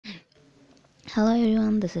Hello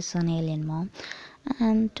everyone, this is an alien mom,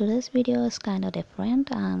 and today's video is kind of different.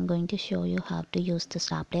 I'm going to show you how to use the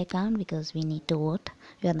Starplay account because we need to vote.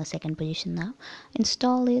 We're in the second position now.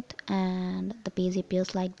 Install it and the page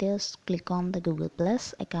appears like this. Click on the Google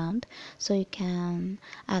Plus account so you can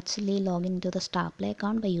actually log into the Starplay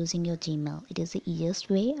account by using your Gmail. It is the easiest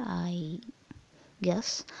way, I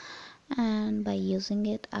guess, and by using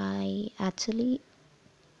it I actually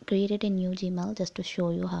created a new Gmail just to show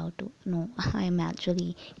you how to know. I'm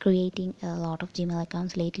actually creating a lot of Gmail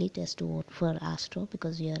accounts lately just to vote for Astro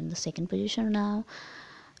because we are in the second position now.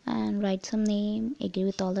 And write some name, agree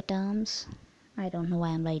with all the terms. I don't know why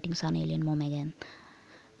I'm writing Sun Alien Mom again.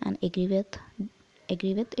 And agree with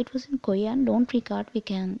it was in Korean. Don't freak out, we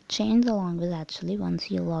can change the language actually once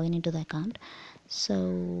you log in into the account.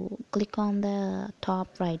 So click on the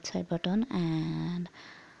top right side button, and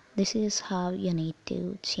this is how you need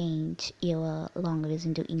to change your language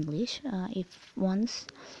into English. If once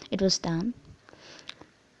it was done,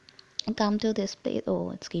 come to this page.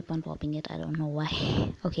 Oh, it's keep on popping it, I don't know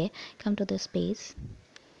why. Okay, come to this page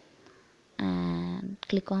and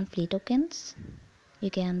click on free tokens.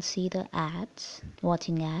 You can see the ads,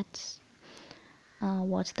 watching ads.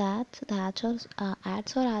 What's that? The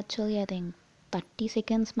ads are actually, I think, 30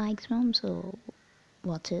 seconds maximum, so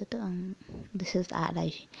watch it. This is the ad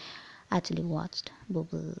I actually watched.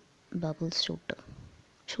 Bubbles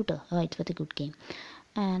shooter. Oh, it's a good game.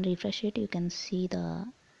 And refresh it, you can see the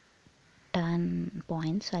 10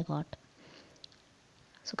 points I got.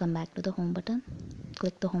 So come back to the home button,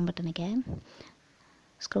 click the home button again,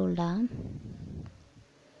 scroll down.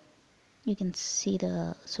 You can see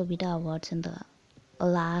the Sobita awards in the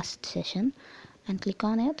last session and click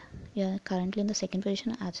on it. You're currently in the second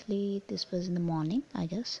position. Actually this was in the morning, I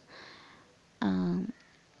guess.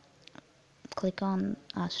 Click on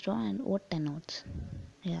Astro and vote 10 votes.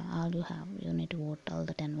 Yeah, all you need to vote all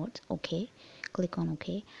the 10 votes. Okay, click on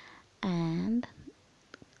OK and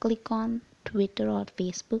click on Twitter or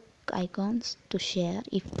Facebook icons to share.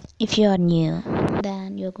 If you are new,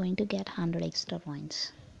 then you're going to get 100 extra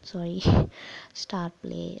points. Sorry,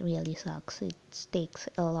 Starplay really sucks. It takes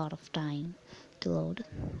a lot of time to load.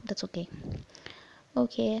 That's okay.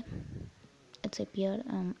 Okay, it's appeared.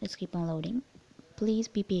 It's keep on loading. Please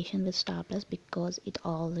be patient with Star Plus because it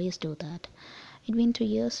always do that. It's been 2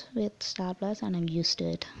 years with Star Plus and I'm used to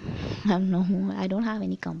it. I don't have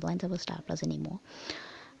any complaints about Star Plus anymore.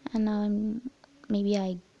 And maybe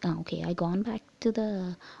I gone back to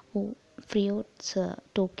the free votes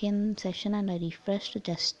token session and I refreshed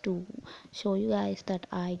just to show you guys that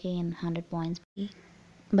I gain 100 points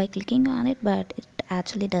by clicking on it, but it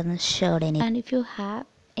actually doesn't show any. And if you have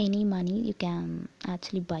any money, you can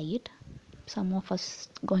actually buy it. Some of us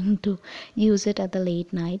going to use it at the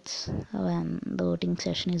late nights when the voting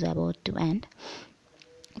session is about to end.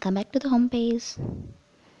 Come back to the home page.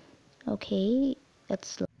 Okay,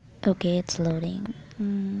 it's loading.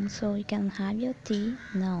 So you can have your tea.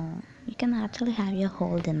 No, you can actually have your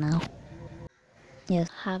whole dinner. Yes,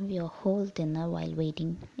 have your whole dinner while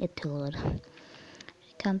waiting it to load.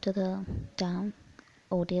 Come to the down,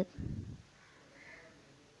 audit,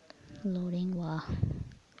 loading. Wow.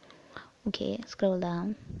 Okay, scroll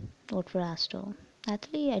down, vote for Astro.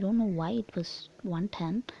 Actually, I don't know why it was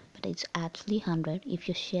 110, but it's actually 100. If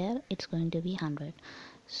you share, it's going to be 100.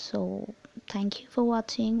 So thank you for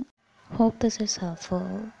watching. Hope this is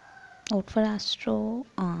helpful. Vote for Astro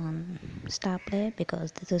on Starplay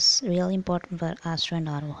because this is really important for Astro and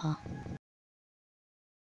Aroha.